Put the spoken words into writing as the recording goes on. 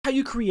how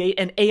you create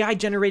an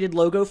AI-generated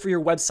logo for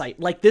your website,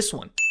 like this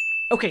one.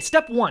 Okay,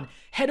 step 1.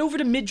 Head over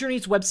to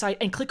Midjourney's website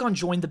and click on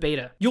Join the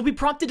Beta. You'll be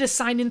prompted to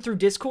sign in through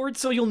Discord,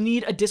 so you'll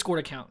need a Discord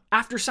account.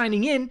 After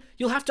signing in,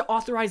 you'll have to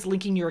authorize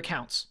linking your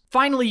accounts.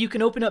 Finally, you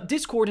can open up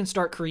Discord and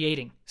start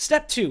creating.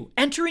 Step 2.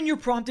 Enter in your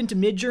prompt into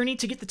Midjourney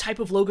to get the type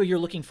of logo you're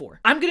looking for.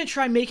 I'm gonna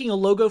try making a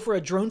logo for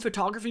a drone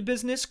photography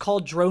business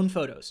called Drone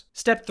Photos.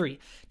 Step 3.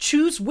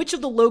 Choose which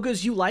of the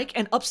logos you like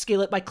and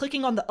upscale it by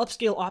clicking on the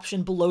upscale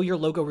option below your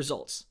logo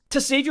results. To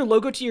save your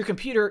logo to your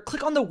computer,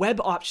 click on the web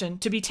option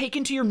to be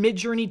taken to your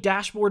Midjourney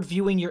dashboard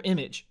viewing your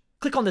image.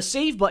 Click on the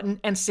Save button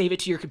and save it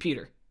to your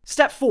computer.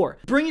 Step 4.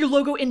 Bring your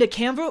logo into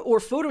Canva or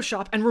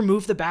Photoshop and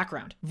remove the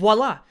background.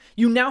 Voila!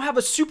 You now have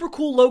a super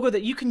cool logo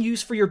that you can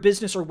use for your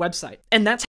business or website. And that's